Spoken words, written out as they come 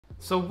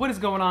So what is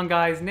going on,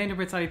 guys?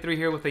 NandoBrits93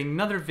 here with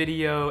another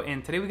video,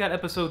 and today we got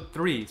episode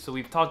 3. So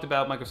we've talked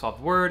about Microsoft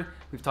Word,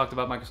 we've talked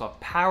about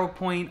Microsoft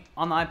PowerPoint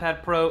on the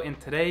iPad Pro, and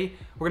today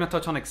we're going to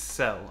touch on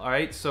Excel,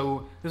 alright?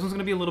 So this one's going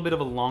to be a little bit of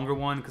a longer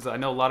one because I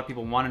know a lot of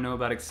people want to know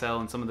about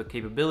Excel and some of the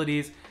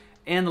capabilities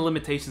and the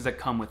limitations that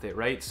come with it,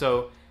 right?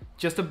 So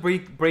just to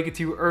break it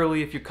to you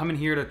early, if you're coming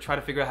here to try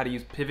to figure out how to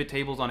use pivot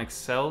tables on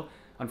Excel,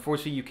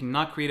 unfortunately you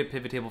cannot create a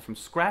pivot table from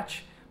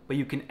scratch, but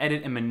you can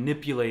edit and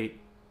manipulate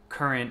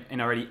current and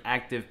already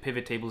active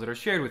pivot tables that are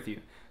shared with you.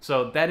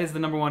 So that is the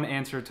number one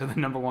answer to the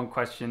number one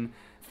question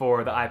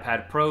for the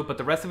iPad Pro, but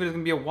the rest of it is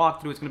going to be a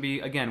walkthrough. It's going to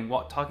be, again,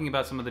 talking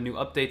about some of the new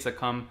updates that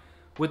come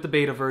with the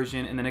beta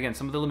version, and then again,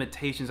 some of the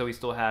limitations that we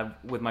still have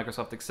with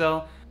Microsoft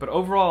Excel. But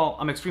overall,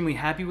 I'm extremely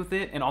happy with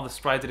it and all the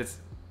strides that it's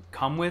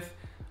come with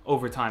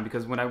over time,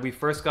 because when we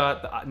first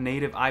got the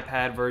native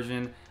iPad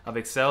version of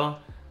Excel,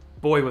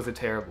 boy was it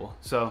terrible.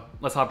 So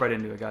let's hop right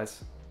into it,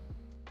 guys.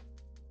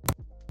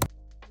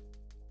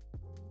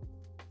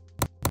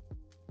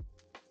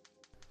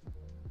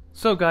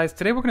 So guys,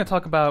 today we're going to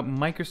talk about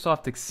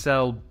Microsoft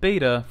Excel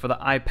beta for the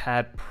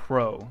iPad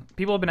Pro.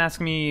 People have been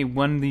asking me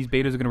when these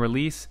betas are going to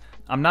release.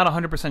 I'm not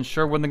 100%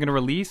 sure when they're going to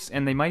release,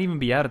 and they might even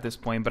be out at this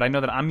point, but I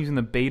know that I'm using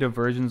the beta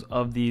versions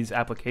of these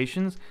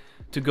applications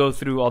to go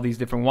through all these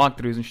different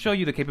walkthroughs and show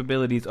you the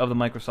capabilities of the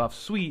Microsoft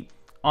Suite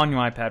on your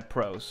iPad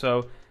Pro.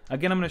 So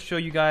again, I'm going to show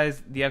you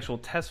guys the actual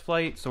test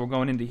flight. So we're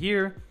going into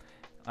here.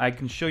 I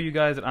can show you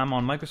guys that I'm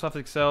on Microsoft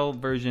Excel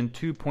version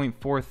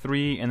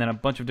 2.43 and then a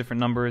bunch of different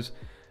numbers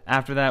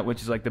after that,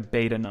 which is like the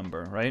beta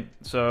number, right?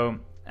 So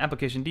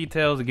application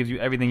details, it gives you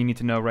everything you need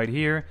to know right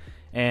here,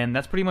 and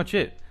that's pretty much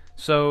it.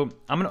 So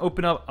I'm going to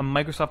open up a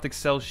Microsoft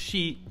Excel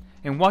sheet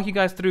and walk you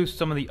guys through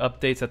some of the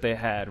updates that they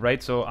had,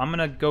 right? So I'm going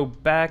to go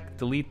back,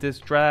 delete this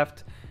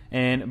draft,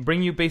 and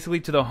bring you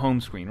basically to the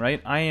home screen,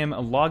 right? I am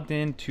logged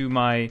in to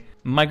my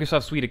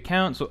Microsoft Suite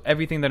account, so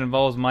everything that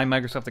involves my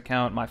Microsoft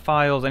account, my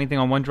files, anything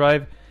on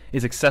OneDrive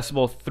is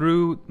accessible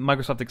through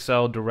Microsoft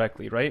Excel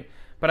directly, right?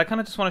 But I kind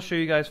of just want to show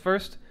you guys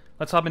first.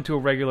 Let's hop into a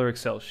regular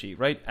Excel sheet,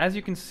 right? As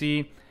you can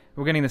see,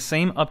 we're getting the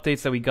same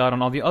updates that we got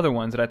on all the other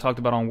ones that I talked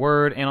about on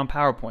Word and on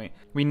PowerPoint.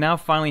 We now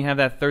finally have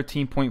that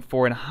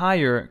 13.4 and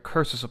higher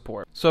cursor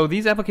support. So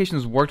these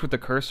applications worked with the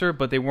cursor,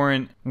 but they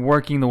weren't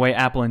working the way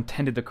Apple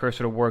intended the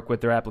cursor to work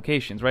with their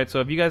applications, right? So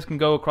if you guys can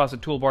go across the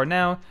toolbar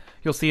now,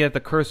 you'll see that the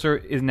cursor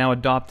is now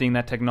adopting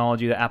that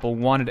technology that Apple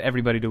wanted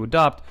everybody to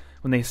adopt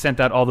when they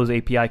sent out all those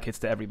API kits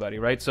to everybody,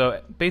 right?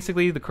 So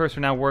basically the cursor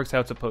now works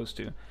how it's supposed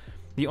to.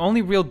 The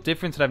only real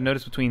difference that I've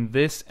noticed between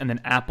this and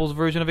then Apple's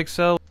version of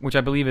Excel, which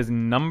I believe is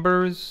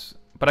numbers,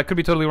 but I could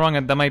be totally wrong,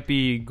 that might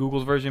be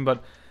Google's version,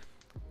 but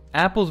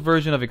Apple's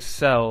version of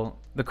Excel,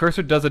 the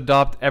cursor does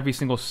adopt every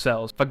single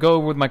cell. If I go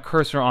with my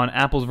cursor on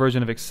Apple's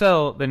version of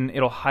Excel, then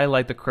it'll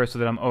highlight the cursor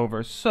that I'm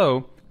over.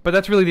 But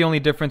that's really the only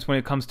difference when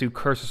it comes to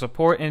cursor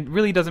support, and it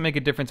really doesn't make a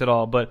difference at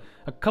all. But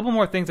a couple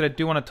more things that I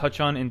do want to touch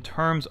on in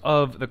terms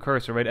of the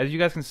cursor, right? As you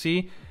guys can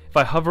see, if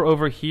I hover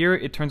over here,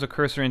 it turns a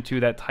cursor into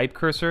that type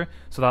cursor,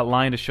 so that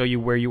line to show you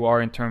where you are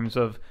in terms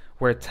of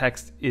where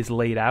text is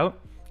laid out.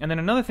 And then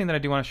another thing that I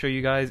do want to show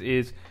you guys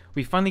is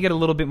we finally get a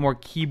little bit more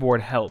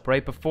keyboard help,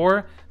 right?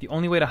 Before, the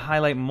only way to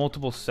highlight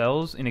multiple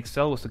cells in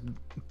Excel was to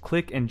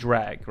click and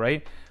drag,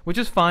 right? Which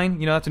is fine,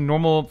 you know, that's a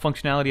normal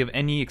functionality of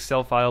any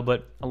Excel file,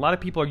 but a lot of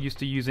people are used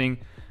to using,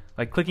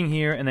 like clicking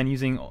here and then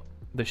using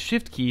the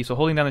shift key, so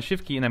holding down the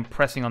shift key and then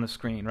pressing on the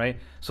screen, right?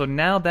 So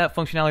now that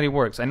functionality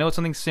works. I know it's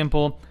something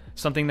simple,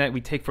 something that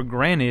we take for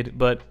granted,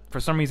 but for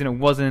some reason it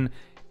wasn't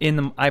in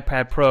the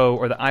iPad Pro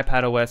or the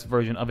iPad OS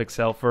version of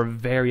Excel for a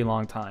very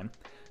long time.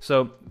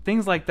 So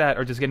things like that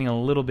are just getting a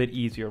little bit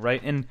easier,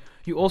 right? And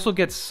you also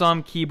get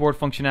some keyboard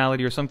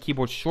functionality or some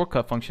keyboard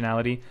shortcut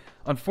functionality.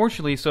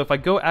 Unfortunately, so if I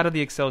go out of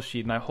the Excel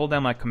sheet and I hold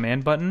down my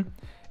command button,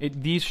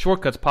 these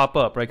shortcuts pop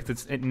up, right?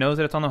 Because it knows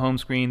that it's on the home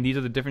screen. These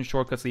are the different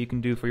shortcuts that you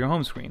can do for your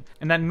home screen.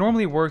 And that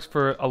normally works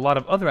for a lot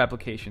of other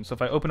applications. So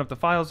if I open up the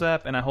Files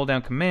app and I hold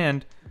down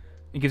Command,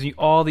 it gives you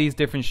all these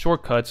different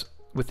shortcuts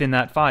within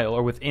that file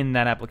or within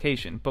that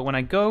application. But when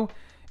I go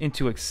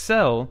into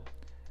Excel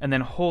and then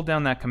hold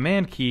down that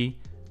Command key,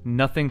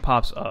 nothing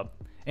pops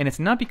up. And it's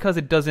not because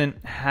it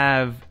doesn't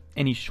have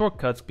any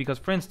shortcuts, because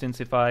for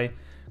instance, if I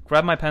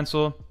grab my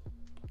pencil,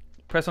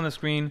 press on the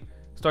screen,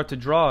 start to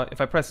draw,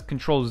 if I press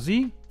Control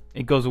Z,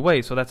 it goes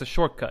away, so that's a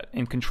shortcut.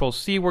 And Control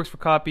C works for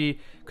copy,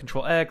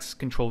 Control X,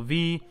 Control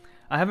V.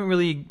 I haven't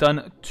really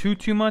done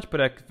too much, but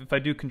if I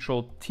do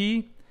Control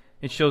T,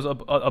 it shows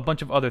a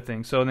bunch of other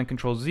things. So then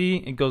Control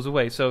Z, it goes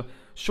away. So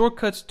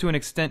shortcuts to an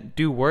extent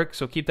do work,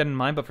 so keep that in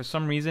mind, but for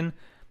some reason,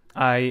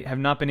 I have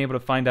not been able to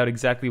find out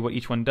exactly what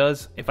each one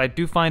does. If I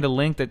do find a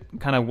link that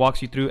kind of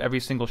walks you through every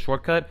single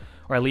shortcut,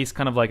 or at least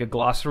kind of like a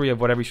glossary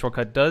of what every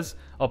shortcut does,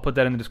 I'll put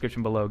that in the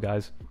description below,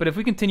 guys. But if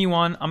we continue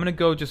on, I'm gonna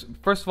go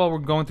first of all, we're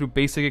going through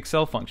basic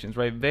Excel functions,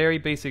 right? Very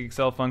basic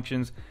Excel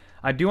functions.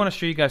 I do wanna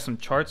show you guys some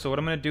charts, so what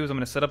I'm gonna do is I'm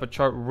gonna set up a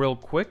chart real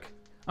quick.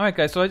 Alright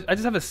guys, so I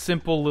just have a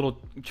simple little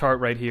chart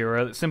right here, or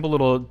a simple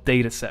little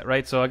data set,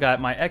 right? So I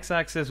got my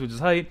x-axis, which is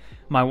height,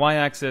 my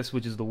y-axis,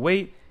 which is the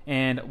weight,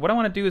 And what I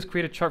want to do is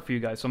create a chart for you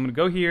guys. So I'm going to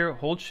go here,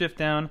 hold shift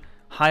down,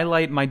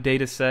 highlight my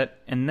data set,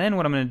 and then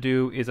what I'm going to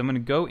do is I'm going to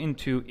go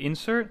into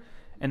insert,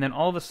 and then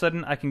all of a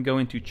sudden I can go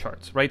into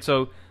charts, right?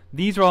 So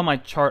these are all my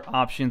chart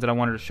options that I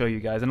wanted to show you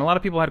guys. And a lot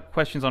of people had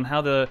questions on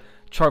how the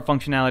chart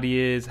functionality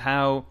is,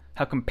 how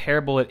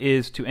comparable it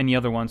is to any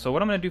other one. So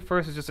what I'm going to do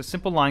first is just a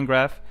simple line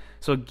graph.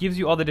 So it gives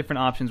you all the different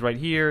options right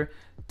here,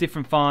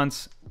 different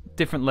fonts,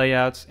 different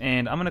layouts,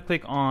 and I'm going to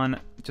click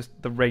on just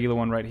the regular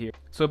one right here.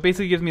 So it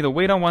basically gives me the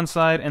weight on one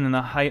side and then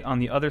the height on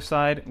the other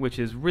side, which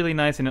is really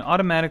nice, and it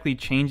automatically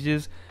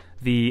changes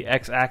the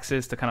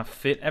x-axis to kind of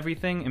fit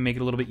everything and make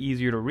it a little bit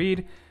easier to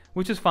read,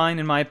 which is fine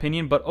in my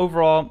opinion. But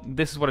overall,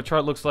 this is what a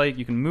chart looks like.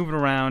 You can move it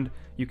around,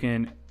 you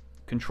can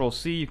Control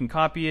C, you can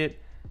copy it,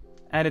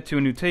 add it to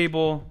a new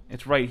table.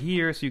 It's right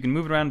here, so you can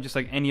move it around just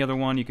like any other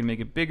one. You can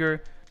make it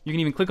bigger. You can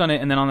even click on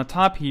it, and then on the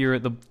top here,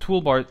 the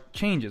toolbar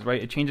changes,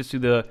 right? It changes to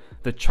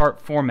the chart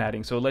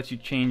formatting, so it lets you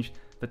change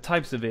the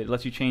types of it. It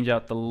lets you change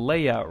out the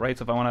layout, right?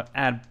 So if I want to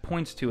add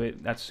points to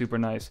it, that's super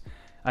nice.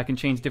 I can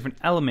change different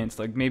elements,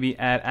 like maybe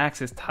add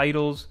axis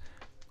titles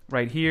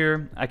right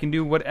here. I can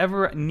do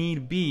whatever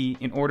need be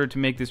in order to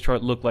make this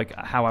chart look like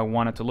how I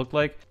want it to look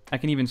like. I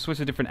can even switch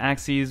to different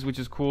axes, which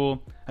is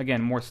cool.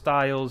 Again, more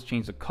styles,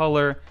 change the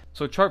color.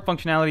 So chart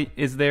functionality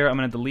is there. I'm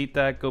going to delete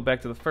that, go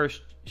back to the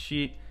first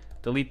sheet,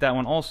 delete that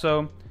one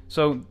also.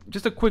 So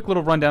just a quick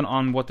little rundown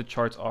on what the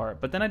charts are.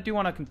 But then I do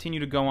want to continue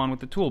to go on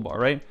with the toolbar,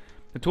 right?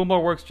 The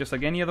toolbar works just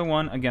like any other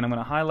one. Again, I'm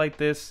going to highlight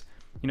this.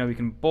 You know, we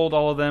can bold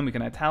all of them, we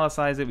can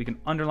italicize it, we can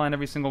underline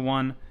every single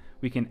one,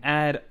 we can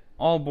add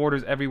all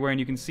borders everywhere, and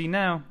you can see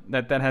now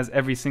that that has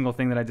every single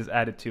thing that I just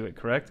added to it,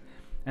 correct?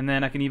 And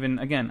then I can even,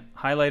 again,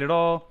 highlight it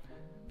all,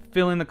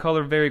 fill in the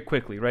color very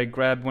quickly, right?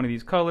 Grab one of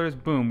these colors,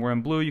 boom, we're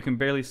in blue, you can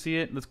barely see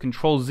it. Let's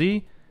Control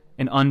Z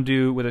and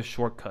undo with a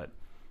shortcut.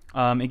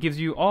 It gives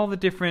you all the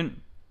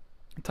different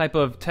type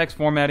of text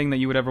formatting that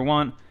you would ever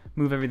want.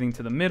 Move everything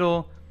to the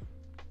middle,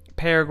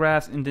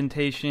 paragraphs,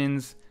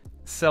 indentations,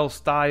 cell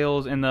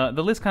styles, and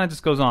the list kind of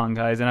just goes on,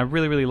 guys, and I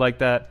really, really like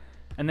that.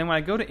 And then when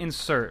I go to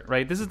insert,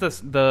 right, this is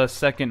the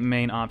second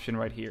main option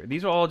right here.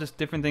 These are all just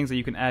different things that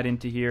you can add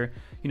into here.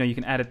 You know, you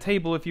can add a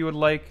table if you would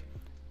like,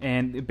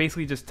 and it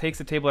basically just takes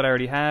the table that I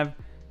already have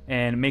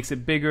and makes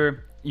it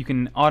bigger. You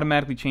can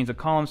automatically change the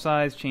column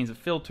size, change the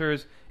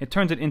filters. It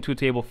turns it into a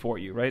table for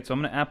you, right? So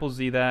I'm going to Apple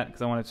Z that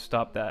because I want to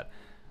stop that.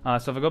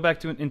 So if I go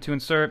back into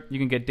insert, you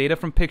can get data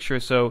from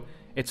pictures. So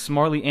it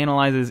smartly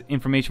analyzes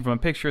information from a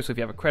picture. So if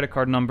you have a credit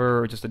card number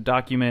or just a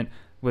document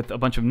with a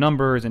bunch of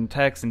numbers and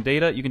text and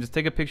data, you can just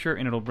take a picture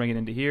and it'll bring it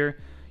into here.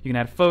 You can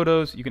add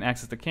photos, you can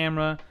access the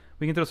camera,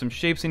 we can throw some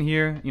shapes in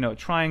here, you know, a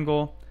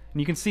triangle,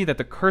 and you can see that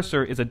the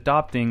cursor is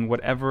adopting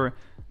whatever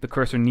the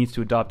cursor needs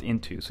to adopt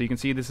into. So you can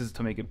see this is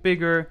to make it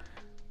bigger,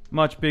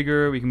 much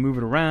bigger, we can move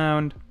it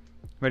around,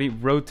 ready,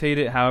 rotate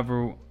it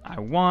however I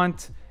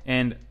want,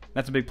 and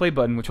that's a big play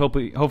button, which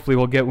hopefully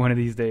we'll get one of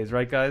these days,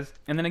 right guys?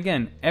 And then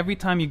again, every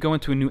time you go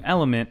into a new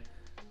element,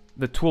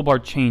 the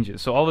toolbar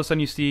changes. So all of a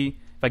sudden you see,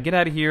 if I get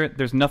out of here,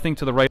 there's nothing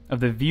to the right of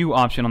the view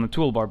option on the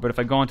toolbar, but if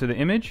I go into the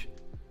image,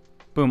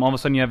 boom, all of a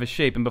sudden you have a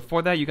shape. And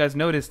before that, you guys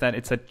noticed that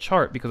it's a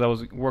chart because I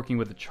was working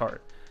with a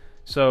chart.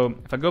 So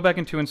if I go back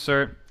into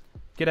insert,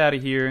 get out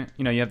of here,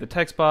 you know, you have the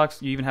text box,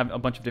 you even have a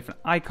bunch of different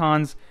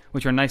icons,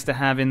 which are nice to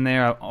have in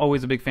there. I'm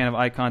always a big fan of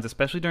icons,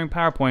 especially during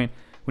PowerPoint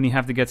when you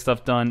have to get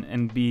stuff done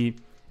and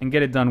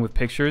get it done with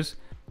pictures.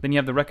 Then you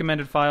have the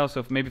recommended file,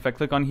 so maybe if I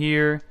click on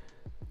here,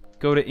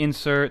 go to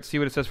insert, see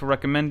what it says for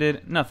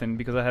recommended, nothing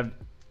because I have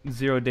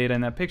zero data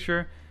in that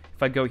picture.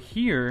 If I go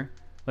here,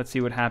 let's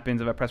see what happens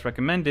if I press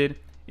recommended.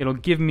 It'll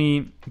give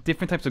me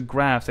different types of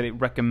graphs that it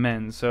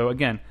recommends. So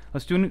again,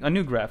 let's do a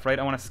new graph, right?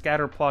 I want a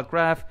scatter plot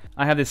graph.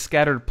 I have this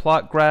scattered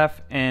plot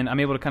graph and I'm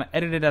able to kind of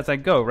edit it as I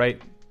go,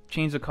 right?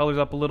 Change the colors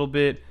up a little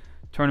bit,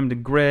 turn them to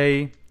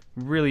gray,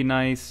 really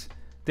nice,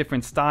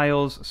 different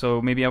styles.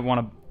 So maybe I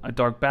want a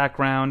dark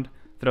background,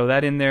 throw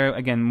that in there.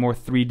 Again, more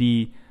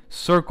 3D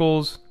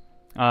circles.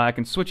 I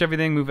can switch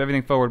everything, move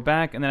everything forward,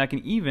 back, and then I can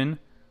even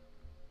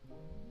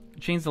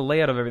change the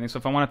layout of everything. So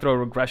if I want to throw a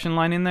regression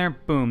line in there,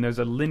 boom, there's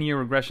a linear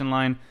regression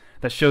line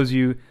that shows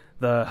you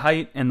the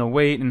height and the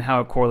weight and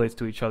how it correlates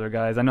to each other,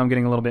 guys. I know I'm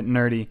getting a little bit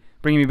nerdy,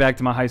 bringing me back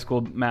to my high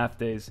school math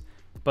days.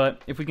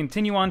 But if we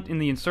continue on in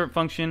the insert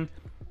function,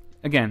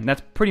 again,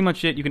 that's pretty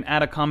much it. You can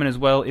add a comment as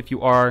well if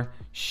you are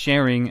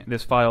sharing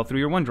this file through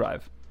your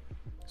OneDrive.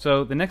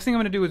 So the next thing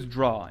I'm going to do is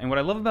draw. And what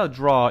I love about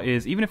draw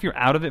is even if you're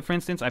out of it, for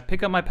instance, I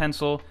pick up my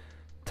pencil,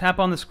 tap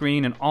on the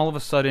screen, and all of a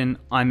sudden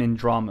I'm in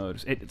draw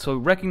mode. So it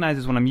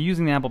recognizes when I'm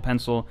using the Apple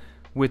Pencil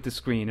with the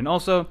screen. And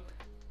also,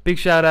 big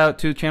shout out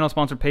to channel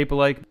sponsor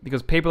Paperlike,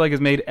 because Paperlike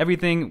has made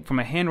everything from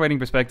a handwriting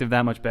perspective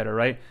that much better,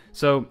 right?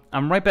 So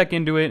I'm right back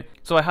into it.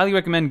 So I highly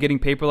recommend getting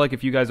Paperlike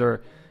if you guys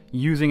are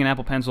using an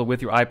Apple Pencil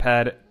with your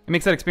iPad. It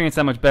makes that experience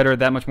that much better,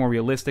 that much more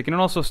realistic, and it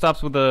also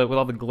stops with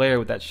all the glare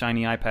with that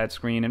shiny iPad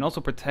screen, and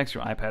also protects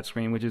your iPad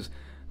screen, which is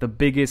the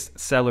biggest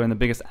seller and the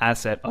biggest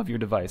asset of your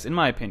device, in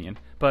my opinion.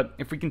 But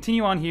if we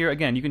continue on here,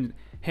 again, you can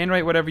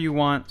handwrite whatever you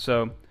want.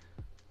 So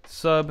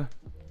sub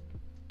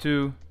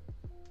to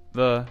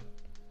the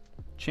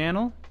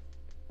channel.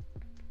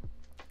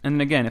 And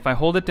then again, if I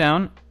hold it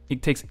down,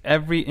 it takes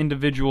every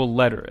individual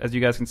letter. As you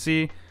guys can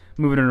see,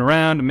 moving it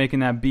around, making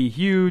that B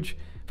huge.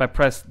 If I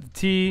press the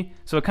T,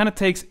 so it kind of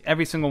takes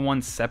every single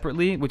one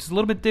separately, which is a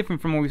little bit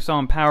different from what we saw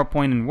in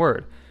PowerPoint and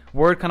Word.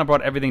 Word kind of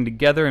brought everything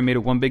together and made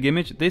it one big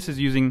image. This is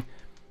using,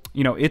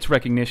 you know, its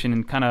recognition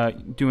and kind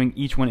of doing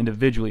each one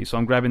individually. So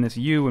I'm grabbing this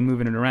U and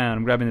moving it around.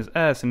 I'm grabbing this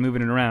S and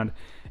moving it around.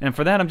 And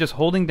for that, I'm just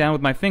holding down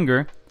with my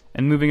finger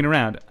and moving it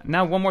around.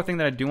 Now, one more thing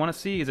that I do want to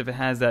see is if it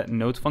has that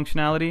notes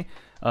functionality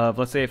of,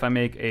 let's say if I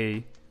make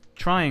a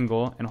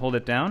triangle and hold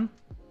it down,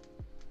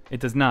 it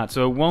does not.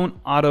 So it won't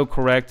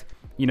auto-correct,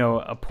 you know,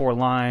 a poor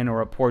line or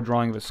a poor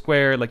drawing of a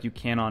square like you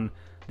can on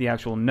the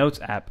actual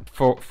Notes app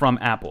from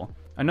Apple.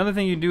 Another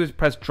thing you do is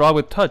press draw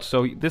with touch.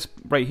 So this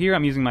right here,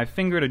 I'm using my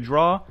finger to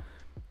draw.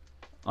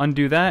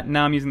 Undo that.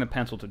 Now I'm using the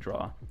pencil to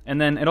draw. And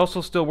then it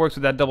also still works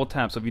with that double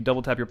tap. So if you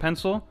double tap your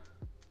pencil,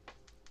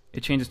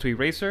 it changes to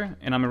eraser,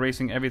 and I'm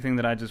erasing everything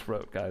that I just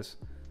wrote, guys.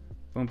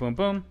 Boom, boom,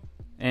 boom,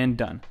 and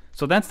done.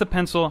 So that's the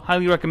pencil.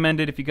 Highly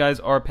recommended if you guys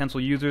are pencil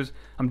users.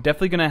 I'm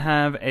definitely going to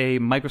have a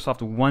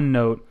Microsoft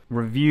OneNote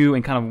review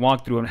and kind of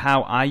walk through on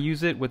how I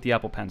use it with the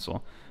Apple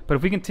Pencil. But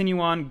if we continue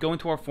on, go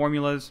into our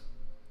formulas.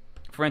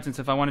 For instance,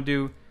 if I want to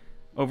do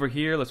over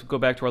here, let's go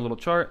back to our little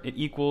chart. It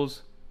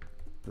equals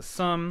the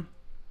sum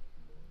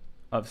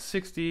of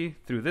 60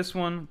 through this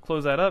one.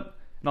 Close that up,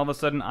 and all of a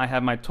sudden I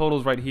have my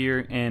totals right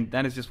here, and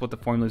that is just what the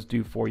formulas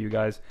do for you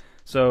guys.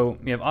 So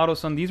we have auto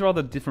sum. These are all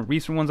the different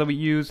recent ones that we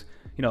use,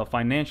 you know,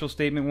 financial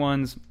statement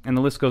ones, and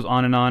the list goes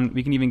on and on.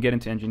 We can even get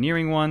into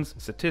engineering ones,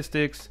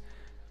 statistics.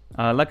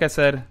 Like I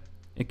said,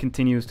 it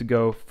continues to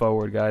go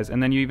forward, guys.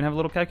 And then you even have a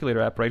little calculator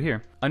app right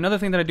here. Another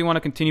thing that I do want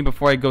to continue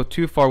before I go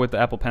too far with the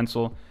Apple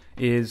Pencil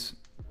is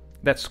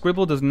that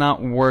Scribble does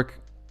not work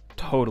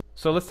totally.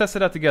 So let's test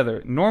it out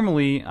together.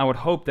 Normally, I would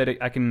hope that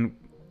I can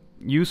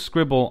use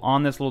Scribble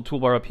on this little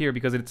toolbar up here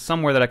because it's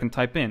somewhere that I can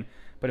type in.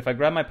 But if I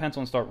grab my pencil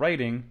and start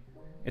writing,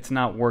 it's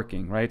not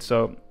working, right?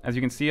 So as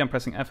you can see, I'm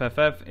pressing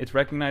FFF, it's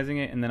recognizing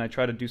it, and then I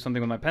try to do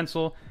something with my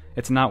pencil,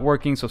 it's not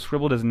working. So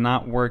Scribble does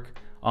not work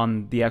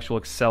on the actual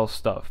Excel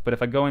stuff. But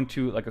if I go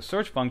into like a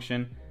search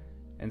function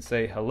and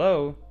say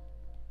hello,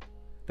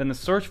 then the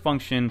search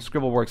function,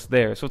 Scribble works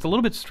there. So it's a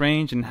little bit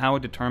strange in how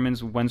it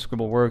determines when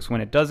Scribble works,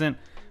 when it doesn't.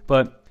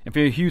 But if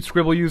you're a huge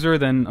Scribble user,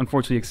 then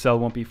unfortunately Excel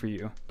won't be for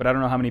you. But I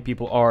don't know how many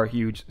people are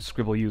huge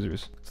Scribble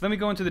users. So then we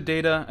go into the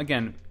data.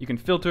 Again, you can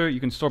filter, you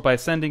can sort by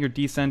ascending or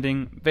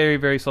descending. Very,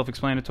 very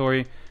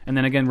self-explanatory. And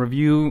then again,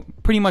 review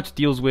pretty much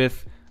deals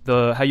with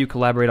how you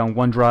collaborate on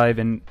OneDrive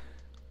and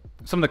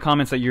some of the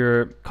comments that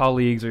your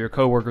colleagues or your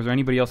coworkers or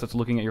anybody else that's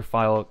looking at your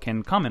file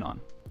can comment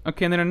on.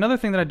 Okay, and then another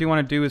thing that I do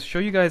want to do is show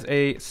you guys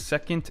a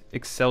second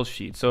Excel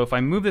sheet. So if I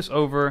move this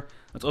over,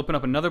 let's open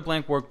up another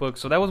blank workbook.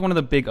 So that was one of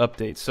the big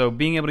updates. So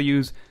being able to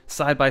use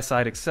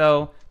side-by-side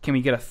Excel. Can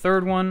we get a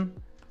third one?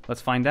 Let's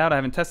find out. I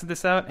haven't tested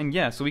this out. And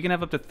yeah, so we can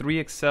have up to 3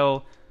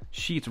 Excel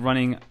sheets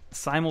running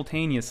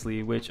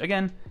simultaneously, which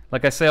again,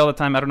 like I say all the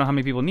time, I don't know how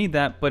many people need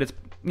that, but it's,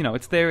 you know,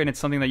 it's there and it's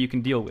something that you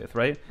can deal with,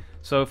 right?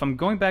 So if I'm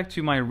going back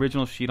to my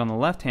original sheet on the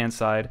left-hand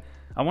side,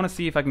 I want to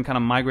see if I can kind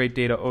of migrate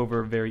data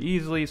over very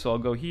easily. So I'll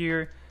go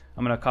here.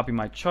 I'm going to copy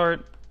my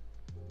chart,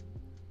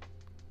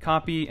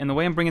 copy, and the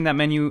way I'm bringing that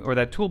menu or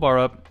that toolbar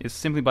up is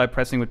simply by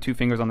pressing with 2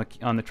 fingers on the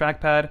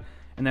trackpad,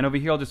 and then over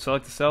here I'll just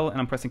select the cell and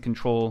I'm pressing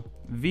Control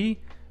V,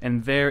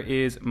 and there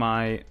is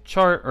my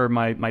chart or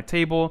my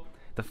table.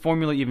 The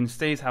formula even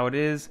stays how it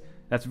is.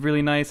 That's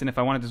really nice. And if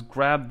I want to just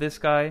grab this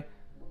guy,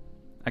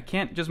 I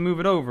can't just move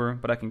it over,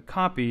 but I can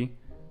copy,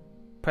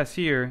 press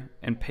here,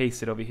 and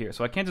paste it over here.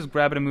 So I can't just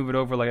grab it and move it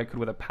over like I could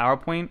with a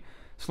PowerPoint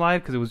slide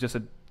because it was just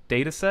a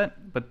data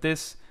set, but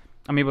this,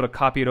 I'm able to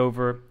copy it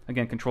over.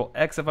 Again, Control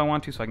X if I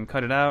want to, so I can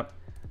cut it out,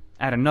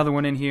 add another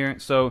one in here.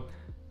 So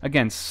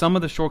again, some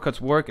of the shortcuts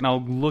work, and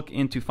I'll look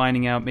into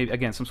finding out maybe,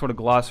 again, some sort of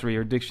glossary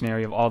or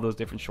dictionary of all those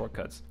different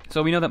shortcuts.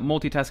 So we know that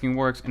multitasking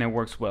works, and it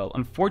works well.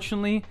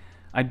 Unfortunately,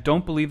 I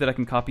don't believe that I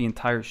can copy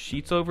entire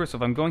sheets over. So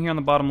if I'm going here on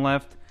the bottom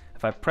left,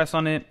 if I press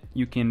on it,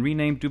 you can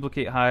rename,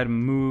 duplicate, hide,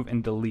 move,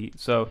 and delete.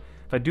 So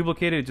if I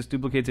duplicate it, it just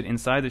duplicates it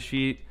inside the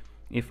sheet.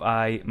 If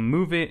I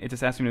move it, it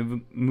just asks me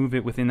to move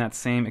it within that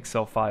same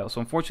Excel file.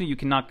 So unfortunately, you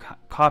cannot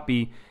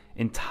copy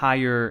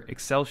entire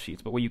Excel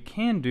sheets. But what you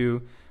can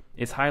do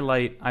is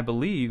highlight, I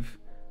believe,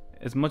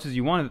 as much as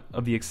you want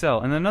of the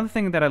Excel. And another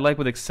thing that I like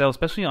with Excel,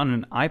 especially on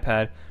an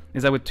iPad,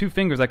 is that with 2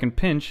 fingers I can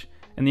pinch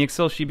and the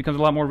Excel sheet becomes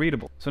a lot more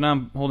readable. So now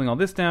I'm holding all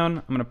this down.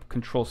 I'm going to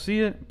Control C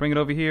it, bring it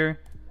over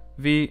here,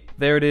 V,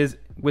 there it is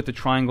with the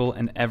triangle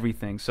and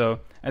everything.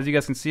 So as you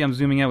guys can see, I'm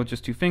zooming out with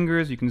just 2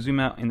 fingers. You can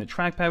zoom out in the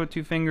trackpad with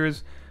 2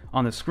 fingers.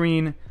 On the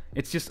screen,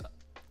 it's just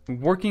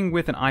working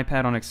with an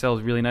iPad on Excel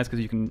is really nice because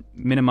you can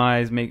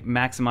minimize,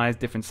 maximize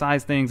different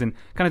size things and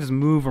kind of just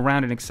move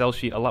around an Excel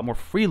sheet a lot more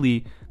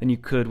freely than you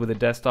could with a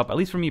desktop, at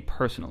least for me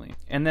personally.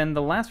 And then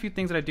the last few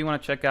things that I do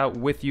want to check out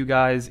with you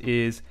guys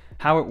is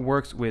how it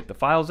works with the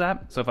Files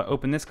app. So if I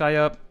open this guy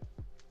up,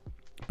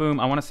 boom,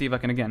 I want to see if I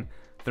can, again,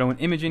 throw an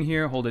image in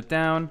here, hold it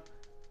down,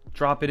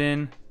 drop it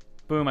in,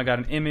 boom, I got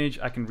an image.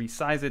 I can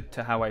resize it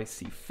to how I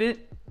see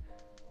fit,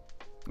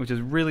 which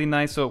is really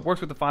nice. So it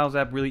works with the Files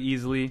app really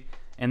easily.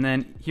 And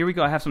then here we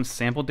go. I have some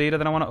sample data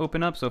that I want to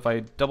open up. So if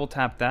I double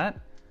tap that,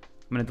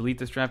 I'm going to delete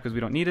this draft because we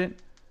don't need it,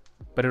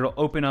 but it'll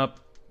open up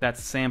that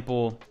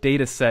sample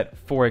data set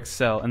for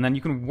Excel. And then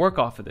you can work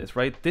off of this,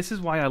 right? This is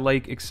why I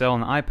like Excel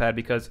on the iPad,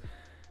 because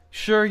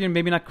sure, you're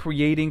maybe not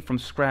creating from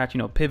scratch,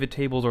 pivot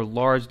tables or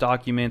large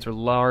documents or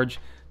large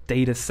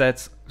data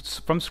sets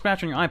from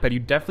scratch on your iPad. You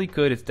definitely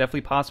could. It's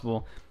definitely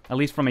possible, at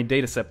least from a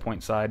data set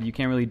point side. You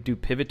can't really do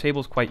pivot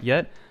tables quite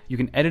yet. You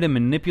can edit and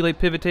manipulate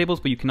pivot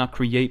tables, but you cannot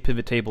create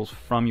pivot tables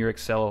from your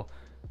Excel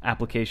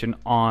application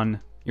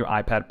on your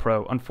iPad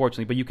Pro,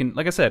 unfortunately. But you can,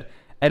 like I said,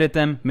 edit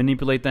them,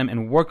 manipulate them,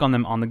 and work on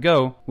them on the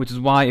go, which is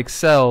why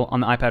Excel on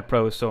the iPad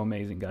Pro is so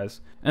amazing,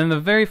 guys. And the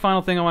very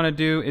final thing I want to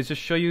do is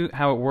just show you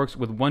how it works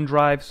with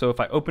OneDrive. So if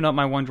I open up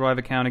my OneDrive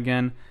account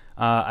again,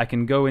 I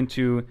can go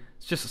into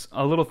just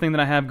a little thing that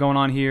I have going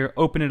on here,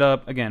 open it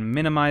up, again,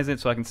 minimize it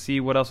so I can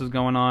see what else is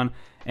going on.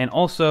 And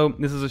also,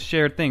 this is a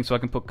shared thing, so I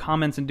can put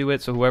comments into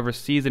it, so whoever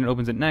sees it and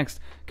opens it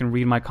next can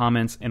read my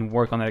comments and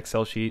work on that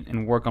Excel sheet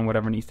and work on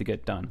whatever needs to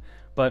get done.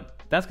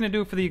 But that's going to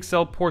do it for the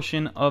Excel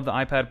portion of the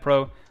iPad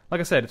Pro. Like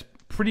I said, it's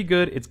pretty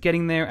good. It's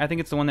getting there. I think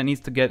it's the one that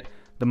needs to get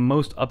the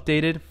most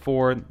updated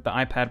for the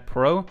iPad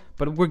Pro,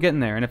 but we're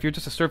getting there. And if you're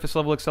just a surface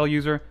level Excel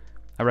user,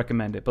 I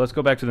recommend it. But let's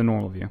go back to the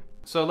normal view.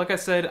 So like I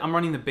said, I'm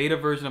running the beta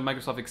version of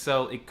Microsoft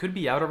Excel. It could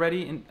be out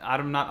already, and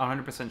I'm not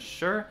 100%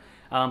 sure,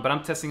 but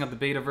I'm testing out the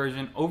beta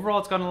version. Overall,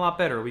 it's gotten a lot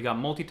better. We got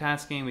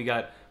multitasking, we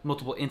got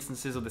multiple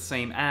instances of the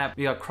same app,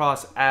 we got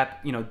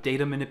cross-app,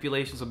 data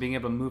manipulation, so being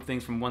able to move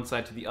things from one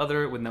side to the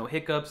other with no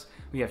hiccups.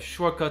 We have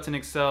shortcuts in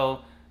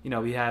Excel.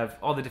 We have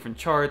all the different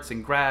charts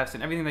and graphs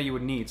and everything that you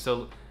would need.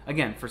 So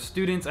again, for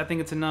students, I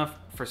think it's enough.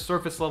 For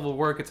surface level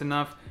work, it's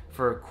enough.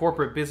 For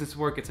corporate business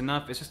work, it's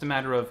enough. It's just a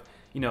matter of,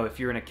 if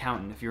you're an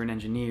accountant, if you're an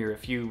engineer,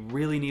 if you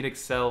really need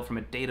Excel from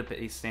a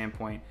database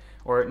standpoint,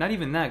 or not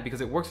even that,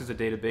 because it works as a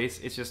database,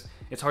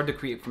 it's hard to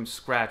create from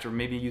scratch, or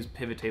maybe use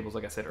pivot tables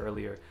like I said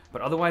earlier.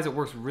 But otherwise it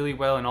works really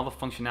well, and all the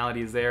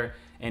functionality is there,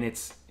 and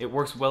it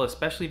works well,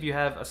 especially if you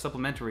have a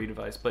supplementary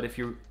device. But if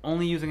you're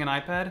only using an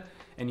iPad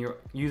and you're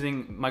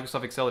using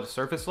Microsoft Excel at a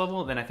surface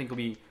level, then I think it'll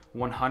be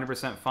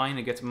 100% fine.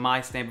 It gets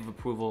my stamp of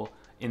approval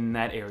in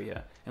that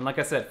area. And like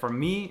I said, for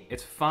me,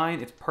 it's fine,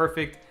 it's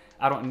perfect.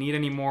 I don't need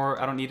any more.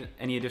 I don't need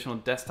any additional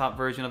desktop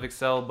version of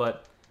Excel,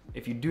 but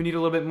if you do need a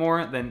little bit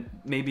more, then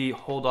maybe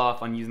hold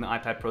off on using the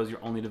iPad Pro as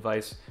your only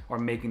device or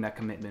making that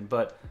commitment.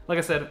 But like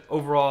I said,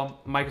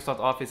 overall, Microsoft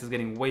Office is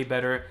getting way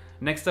better.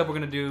 Next up, we're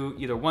gonna do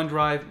either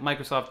OneDrive,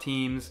 Microsoft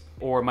Teams,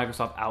 or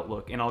Microsoft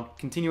Outlook. And I'll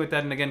continue with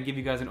that and again, give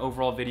you guys an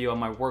overall video on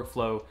my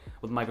workflow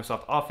with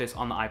Microsoft Office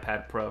on the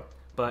iPad Pro.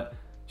 But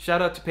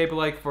shout out to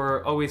Paperlike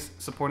for always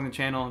supporting the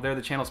channel. They're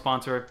the channel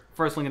sponsor.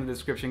 First link in the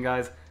description,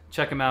 guys.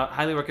 Check them out.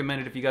 Highly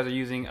recommend it if you guys are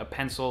using a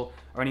pencil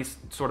or any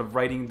sort of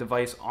writing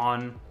device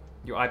on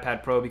your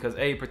iPad Pro, because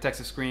A, it protects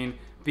the screen,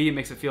 B, it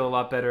makes it feel a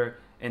lot better,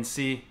 and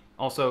C,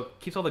 also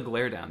keeps all the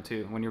glare down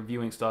too when you're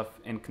viewing stuff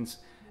and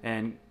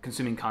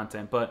consuming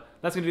content. But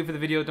that's gonna do it for the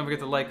video. Don't forget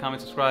to like,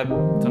 comment, subscribe.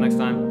 Until next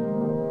time,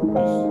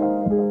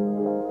 peace.